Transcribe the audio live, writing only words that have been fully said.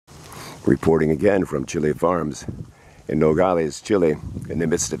Reporting again from ChileFarms in Nogales, Chile, in the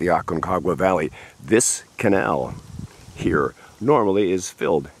midst of the Aconcagua Valley. This canal here normally is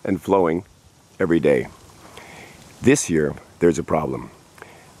filled and flowing every day. This year, there's a problem.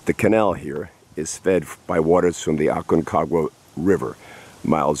 The canal here is fed by waters from the Aconcagua River,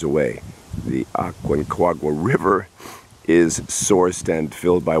 miles away. The Aconcagua River is sourced and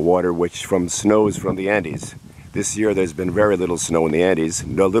filled by water which from snows from the Andes. This year there's been very little snow in the Andes,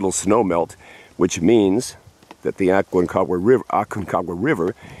 no little snow melt, which means that the Aconcagua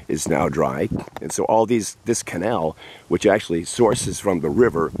River is now dry. And so this canal, which actually sources from the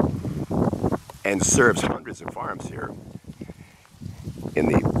river and serves hundreds of farms here in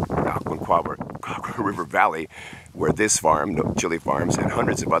the Aconcagua River Valley, where this farm, ChileFarms, and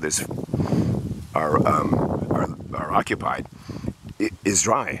hundreds of others are occupied, is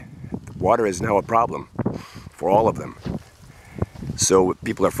dry. Water is now a problem for all of them. So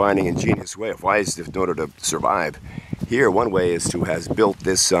people are finding ingenious ways in order to survive. Here, one way is to have built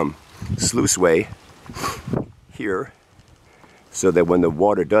this sluiceway here, so that when the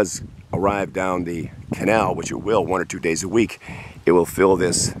water does arrive down the canal, which it will 1 or 2 days a week, it will fill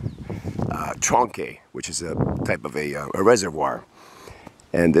this tronque, which is a type of a reservoir.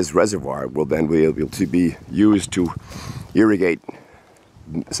 And this reservoir will then be able to be used to irrigate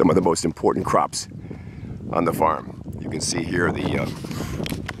some of the most important crops on the farm. You can see here the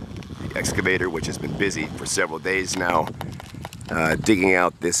excavator, which has been busy for several days now, digging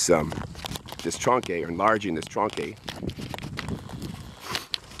out this tronque, or enlarging this tronque.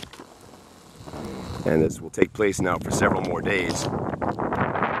 And this will take place now for several more days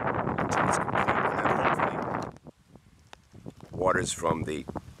until it's complete, and then hopefully waters from the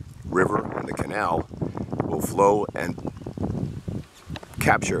river and the canal will flow and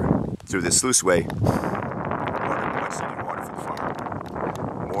capture through this sluiceway much needed water for the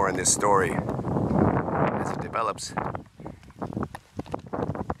farm. More on this story as it develops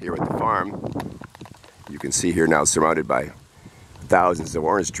here at the farm. You can see here now surrounded by thousands of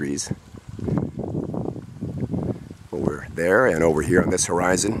orange trees. Over there and over here on this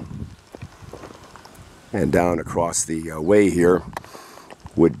horizon, and down across the way here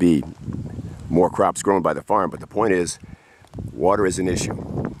would be more crops grown by the farm. But the point is, water is an issue,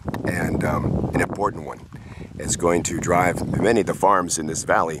 and an important one. It's going to drive many of the farms in this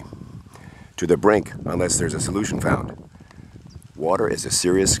valley to the brink unless there's a solution found. Water is a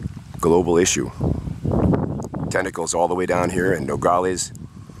serious global issue. Tentacles all the way down here in Nogales,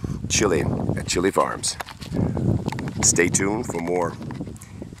 Chile, at ChileFarms. Stay tuned for more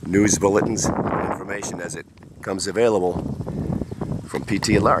news bulletins and information as it comes available from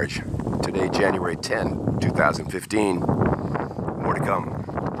PT at Large. Today, January 10, 2015. More to come.